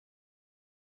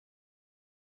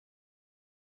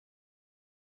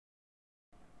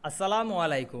Assalamu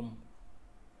Walaikum.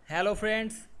 Hello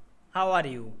friends, how are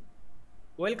you?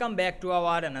 Welcome back to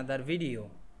our another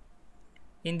video.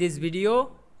 In this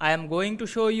video, I am going to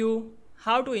show you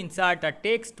how to insert a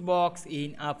text box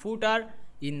in a footer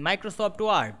in Microsoft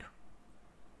Word.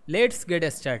 Let's get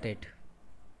started.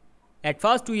 At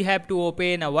first we have to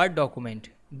open a Word document.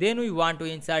 Then we want to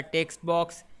insert text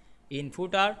box in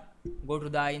footer. Go to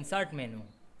the insert menu.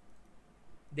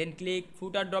 Then click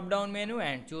footer drop down menu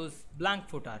and choose blank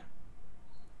footer.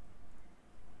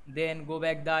 Then go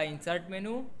back the insert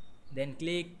menu, then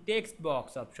click text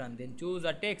box option, then choose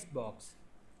a text box.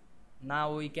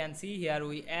 Now we can see here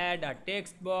we add a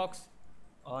text box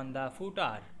on the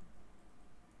footer.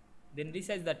 Then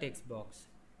resize the text box.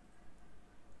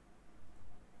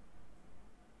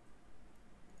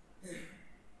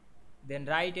 Then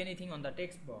write anything on the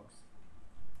text box.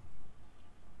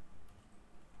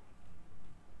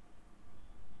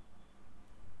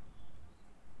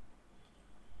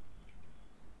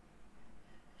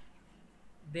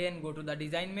 Then go to the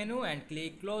design menu and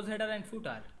click close header and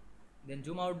footer. Then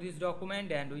zoom out this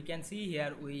document and we can see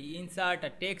here we insert a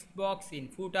text box in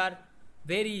footer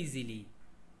very easily.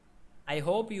 I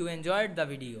hope you enjoyed the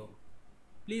video.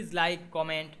 Please like,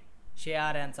 comment,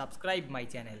 share and subscribe my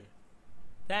channel.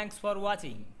 Thanks for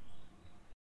watching.